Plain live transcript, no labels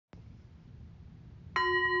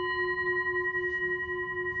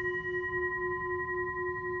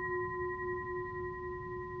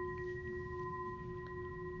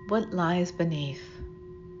What lies beneath?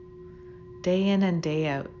 Day in and day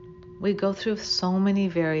out, we go through so many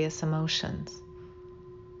various emotions.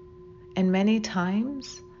 And many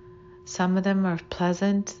times, some of them are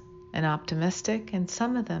pleasant and optimistic, and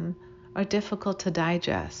some of them are difficult to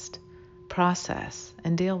digest, process,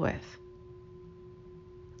 and deal with.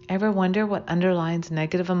 Ever wonder what underlies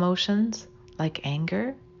negative emotions like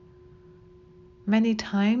anger? Many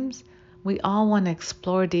times, we all want to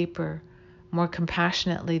explore deeper, more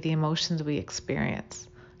compassionately the emotions we experience.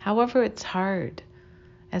 However, it's hard,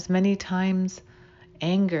 as many times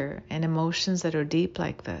anger and emotions that are deep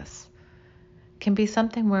like this can be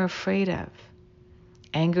something we're afraid of.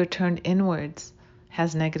 Anger turned inwards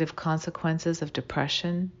has negative consequences of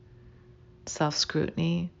depression,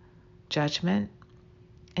 self-scrutiny, judgment,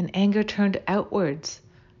 and anger turned outwards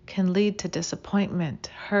can lead to disappointment,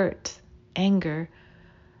 hurt, anger,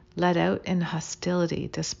 let out in hostility,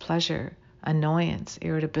 displeasure, annoyance,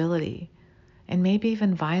 irritability, and maybe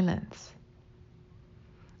even violence.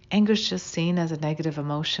 Anger is just seen as a negative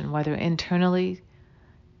emotion, whether internally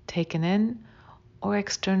taken in or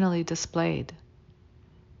externally displayed.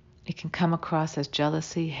 It can come across as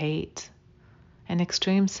jealousy, hate, and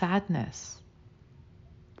extreme sadness.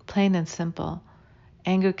 Plain and simple,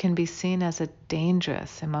 anger can be seen as a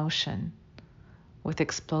dangerous emotion with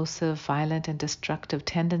explosive, violent, and destructive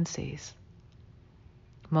tendencies.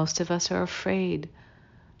 Most of us are afraid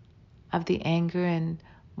of the anger and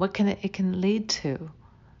what it can lead to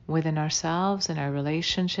within ourselves, in our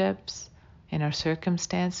relationships, in our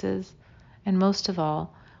circumstances, and most of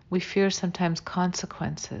all, we fear sometimes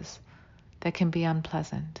consequences that can be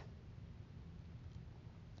unpleasant.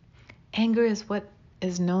 Anger is what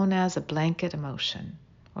is known as a blanket emotion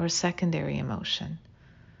or a secondary emotion,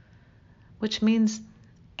 which means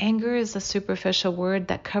anger is a superficial word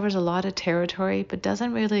that covers a lot of territory but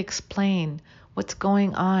doesn't really explain what's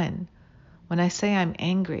going on. When I say I'm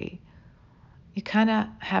angry, you kind of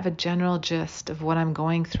have a general gist of what I'm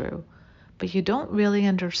going through, but you don't really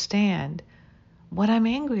understand what I'm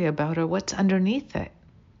angry about or what's underneath it.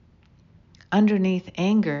 Underneath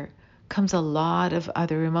anger comes a lot of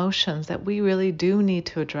other emotions that we really do need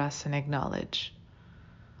to address and acknowledge.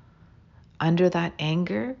 Under that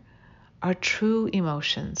anger are true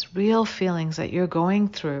emotions, real feelings that you're going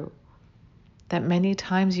through that many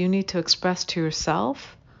times you need to express to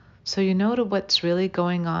yourself so you know what's really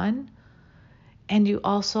going on, and you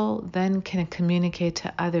also then can communicate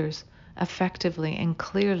to others effectively and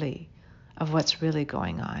clearly of what's really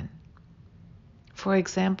going on. For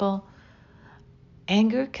example,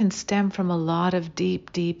 anger can stem from a lot of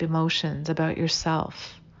deep, deep emotions about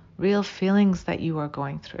yourself, real feelings that you are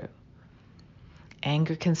going through.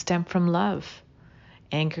 Anger can stem from love.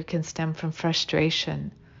 Anger can stem from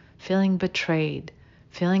frustration, feeling betrayed,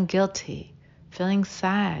 feeling guilty, feeling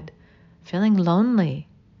sad, feeling lonely,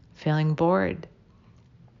 feeling bored.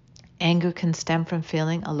 Anger can stem from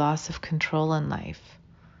feeling a loss of control in life,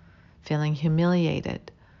 feeling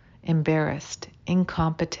humiliated, embarrassed,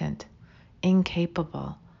 incompetent,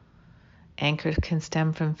 incapable. Anger can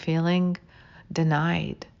stem from feeling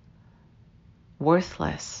denied,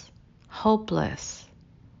 worthless, hopeless,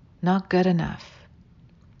 not good enough.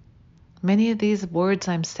 Many of these words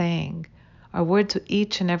I'm saying are words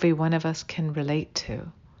each and every one of us can relate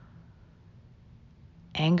to.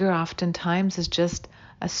 Anger oftentimes is just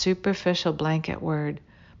a superficial blanket word,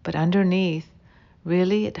 but underneath,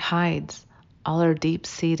 really it hides all our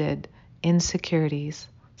deep-seated insecurities,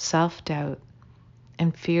 self-doubt,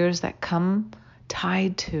 and fears that come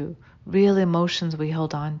tied to real emotions we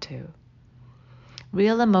hold on to.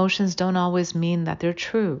 Real emotions don't always mean that they're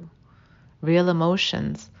true. Real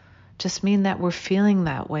emotions just mean that we're feeling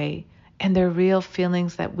that way, and they're real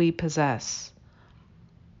feelings that we possess.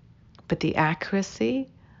 But the accuracy,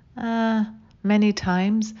 many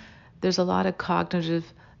times there's a lot of cognitive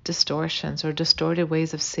distortions or distorted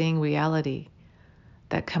ways of seeing reality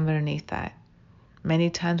that come underneath that. Many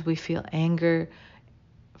times we feel anger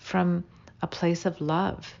from a place of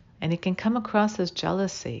love, and it can come across as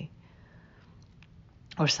jealousy,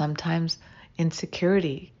 or sometimes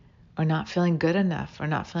insecurity, or not feeling good enough, or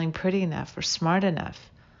not feeling pretty enough, or smart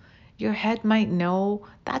enough. Your head might know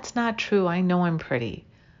that's not true. I know I'm pretty.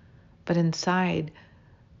 But inside,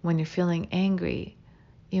 when you're feeling angry,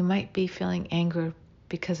 you might be feeling anger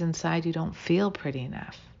because inside you don't feel pretty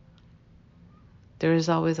enough. There is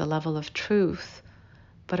always a level of truth,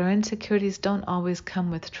 but our insecurities don't always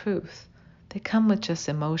come with truth. They come with just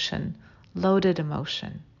emotion, loaded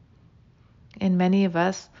emotion. And many of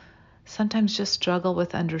us sometimes just struggle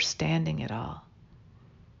with understanding it all.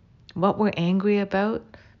 What we're angry about,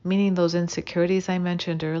 meaning those insecurities I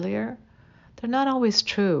mentioned earlier, They're not always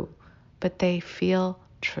true, but they feel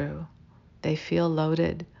true. They feel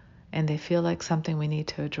loaded, and they feel like something we need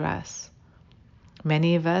to address.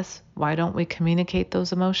 Many of us, why don't we communicate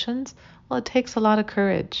those emotions? Well, it takes a lot of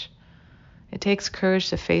courage. It takes courage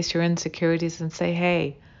to face your insecurities and say,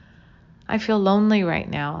 hey, I feel lonely right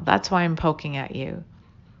now. That's why I'm poking at you.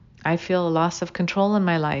 I feel a loss of control in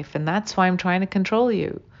my life, and that's why I'm trying to control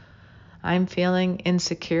you. I'm feeling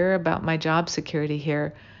insecure about my job security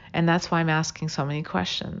here, and that's why I'm asking so many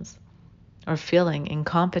questions. Or feeling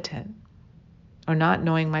incompetent, or not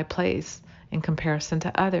knowing my place in comparison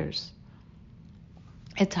to others.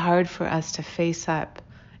 It's hard for us to face up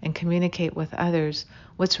and communicate with others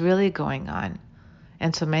what's really going on.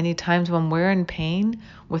 And so many times when we're in pain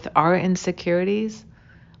with our insecurities,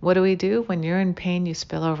 what do? When you're in pain, you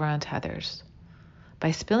spill over onto others.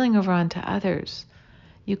 By spilling over onto others,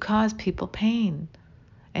 you cause people pain.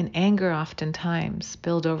 And anger oftentimes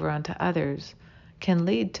spilled over onto others can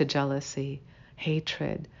lead to jealousy,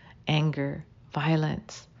 hatred, anger,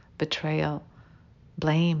 violence, betrayal,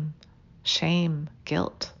 blame, shame,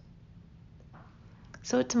 guilt.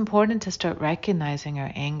 So it's important to start recognizing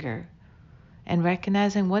our anger and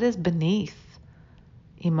recognizing what is beneath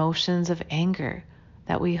emotions of anger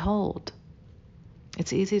that we hold.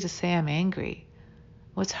 It's easy to say I'm angry.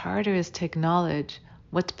 What's harder is to acknowledge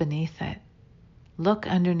what's beneath it. Look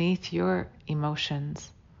underneath your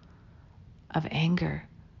emotions of anger.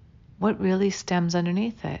 What really stems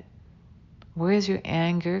underneath it? Where is your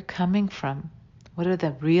anger coming from? What are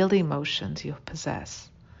the real emotions you possess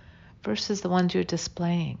versus the ones you're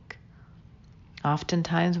displaying?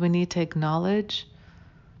 Oftentimes we need to acknowledge,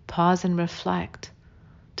 pause and reflect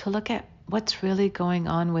to look at what's really going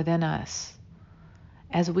on within us.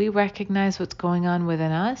 As we recognize what's going on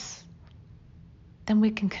within us, then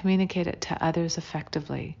we can communicate it to others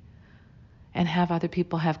effectively and have other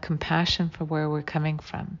people have compassion for where we're coming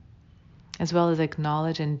from, as well as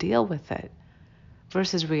acknowledge and deal with it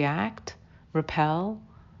versus react, repel,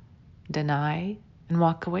 deny, and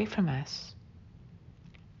walk away from us.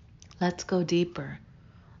 Let's go deeper.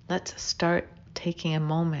 Let's start taking a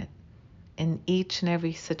moment in each and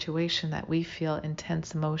every situation that we feel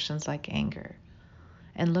intense emotions like anger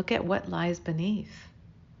and look at what lies beneath.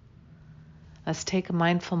 Let's take a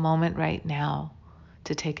mindful moment right now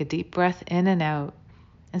to take a deep breath in and out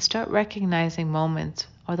and start recognizing moments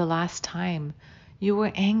or the last time you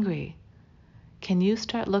were angry. Can you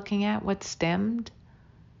start looking at what stemmed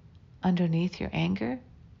underneath your anger?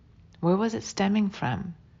 Where was it stemming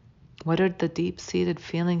from? What are the deep-seated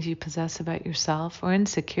feelings you possess about yourself or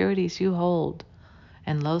insecurities you hold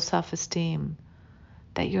and low self-esteem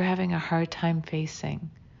that you're having a hard time facing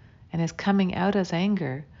and is coming out as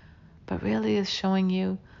anger, but really is showing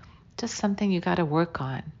you just something you got to work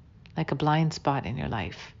on, like a blind spot in your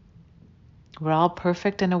life? We're all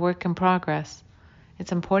perfect and a work in progress.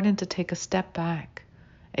 It's important to take a step back,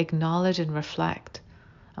 acknowledge and reflect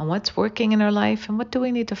on what's working in our life and what do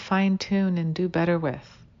we need to fine-tune and do better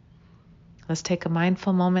with. Let's take a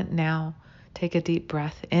mindful moment now. Take a deep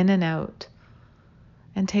breath in and out.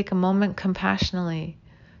 And take a moment compassionately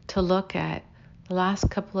to look at the last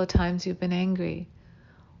couple of times you've been angry.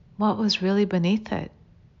 What was really beneath it?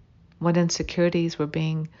 What insecurities were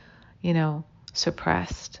being,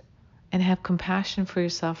 suppressed? And have compassion for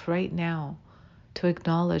yourself right now to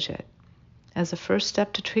acknowledge it. As the first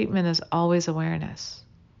step to treatment is always awareness.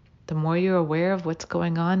 The more you're aware of what's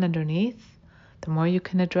going on underneath, the more you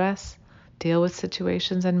can address, deal with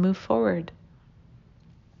situations, and move forward.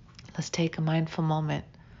 Let's take a mindful moment.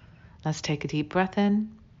 Let's take a deep breath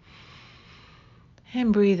in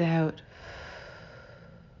and breathe out.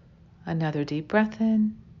 Another deep breath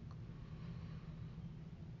in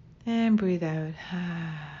and breathe out.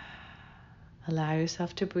 Allow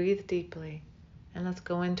yourself to breathe deeply, and let's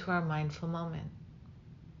go into our mindful moment.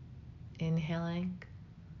 Inhaling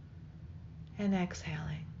and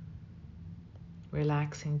exhaling,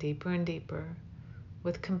 relaxing deeper and deeper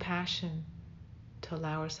with compassion to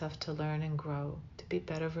allow ourselves to learn and grow, to be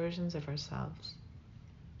better versions of ourselves.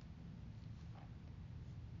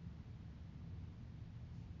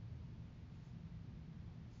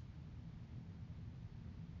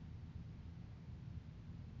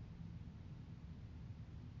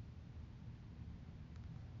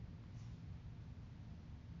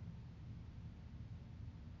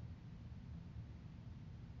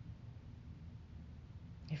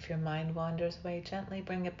 If your mind wanders away, gently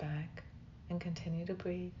bring it back and continue to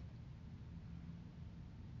breathe.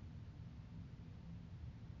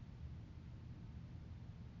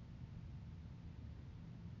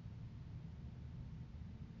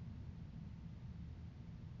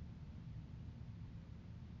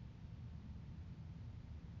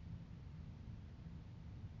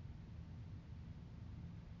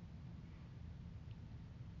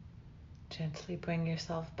 Gently bring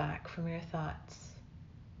yourself back from your thoughts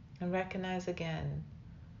and recognize again,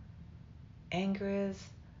 anger is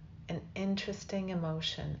an interesting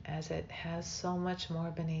emotion as it has so much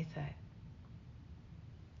more beneath it.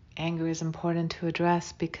 Anger is important to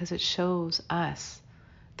address because it shows us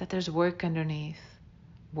that there's work underneath,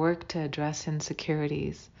 work to address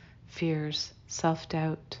insecurities, fears,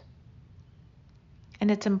 self-doubt. And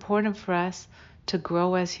it's important for us to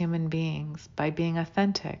grow as human beings by being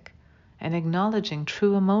authentic and acknowledging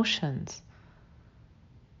true emotions.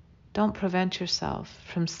 Don't prevent yourself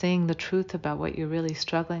from seeing the truth about what you're really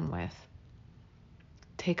struggling with.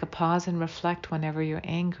 Take a pause and reflect whenever you're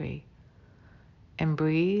angry. And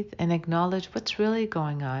breathe and acknowledge what's really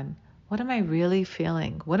going on. What am I really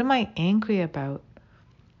feeling? What am I angry about?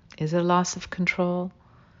 Is it loss of control?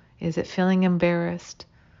 Is it feeling embarrassed?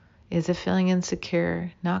 Is it feeling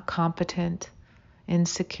insecure, not competent,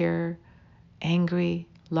 insecure, angry,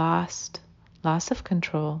 lost, loss of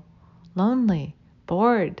control, lonely,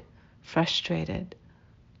 bored, frustrated?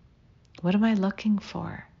 What am I looking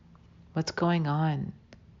for? What's going on?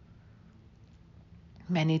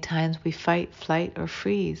 Many times we fight, flight, or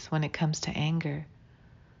freeze when it comes to anger.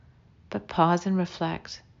 But pause and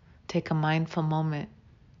reflect, take a mindful moment,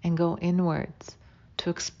 and go inwards to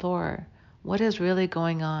explore what is really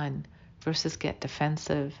going on versus get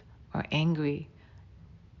defensive or angry,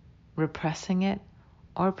 repressing it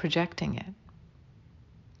or projecting it.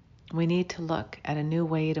 We need to look at a new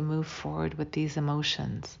way to move forward with these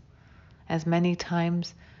emotions, as many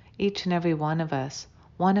times each and every one of us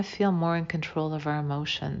want to feel more in control of our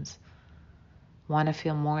emotions, want to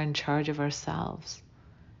feel more in charge of ourselves.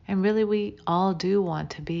 And really, we all do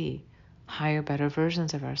want to be higher, better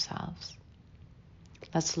versions of ourselves.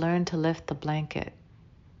 Let's learn to lift the blanket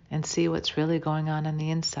and see what's really going on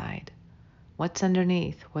the inside. What's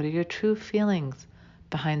underneath? What are your true feelings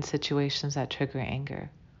behind situations that trigger anger?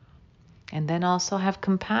 And then also have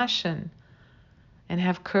compassion and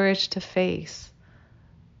have courage to face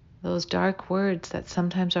those dark words that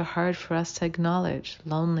sometimes are hard for us to acknowledge: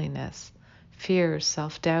 loneliness, fear,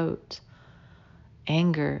 self-doubt,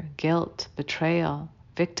 anger, guilt, betrayal,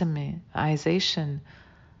 victimization,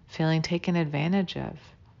 feeling taken advantage of,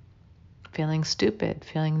 feeling stupid,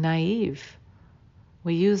 feeling naive.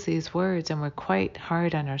 We use these words and we're quite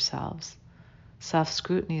hard on ourselves.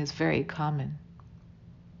 Self-scrutiny is very common.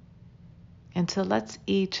 And so let's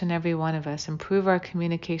each and every one of us improve our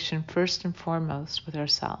communication first and foremost with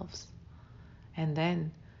ourselves, and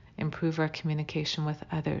then improve our communication with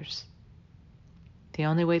others. The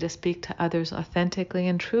only way to speak to others authentically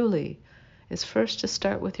and truly is first to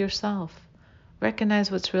start with yourself.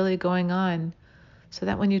 Recognize what's really going on so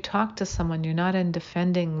that when you talk to someone, you're not in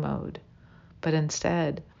defending mode, but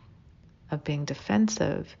instead of being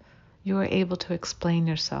defensive, you are able to explain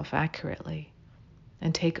yourself accurately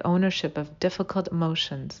and take ownership of difficult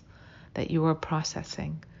emotions that you are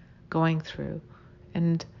processing, going through,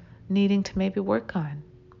 and needing to maybe work on.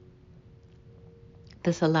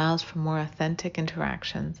 This allows for more authentic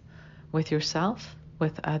interactions with yourself,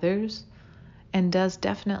 with others, and does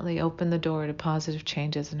definitely open the door to positive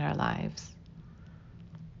changes in our lives.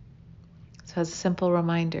 So as a simple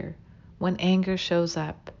reminder, when anger shows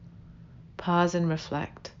up, pause and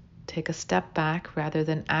reflect. Take a step back rather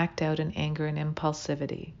than act out in anger and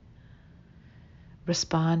impulsivity.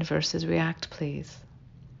 Respond versus react, please.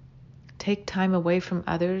 Take time away from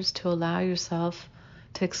others to allow yourself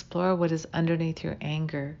to explore what is underneath your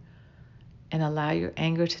anger, and allow your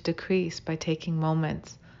anger to decrease by taking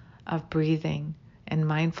moments of breathing and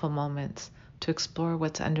mindful moments to explore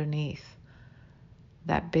what's underneath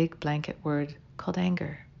that big blanket word called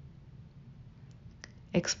anger.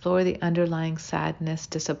 Explore the underlying sadness,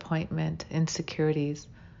 disappointment, insecurities,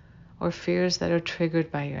 or fears that are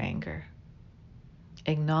triggered by your anger.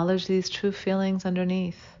 Acknowledge these true feelings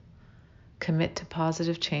underneath. Commit to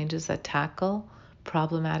positive changes that tackle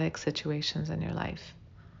problematic situations in your life.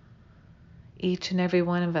 Each and every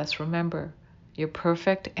one of us, remember, you're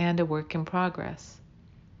perfect and a work in progress.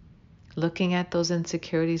 Looking at those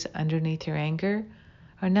insecurities underneath your anger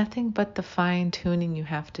are nothing but the fine-tuning you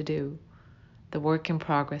have to do, the work in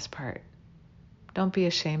progress part. Don't be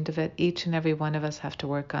ashamed of it. Each and every one of us have to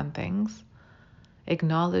work on things.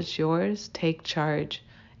 Acknowledge yours, take charge,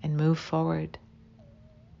 and move forward.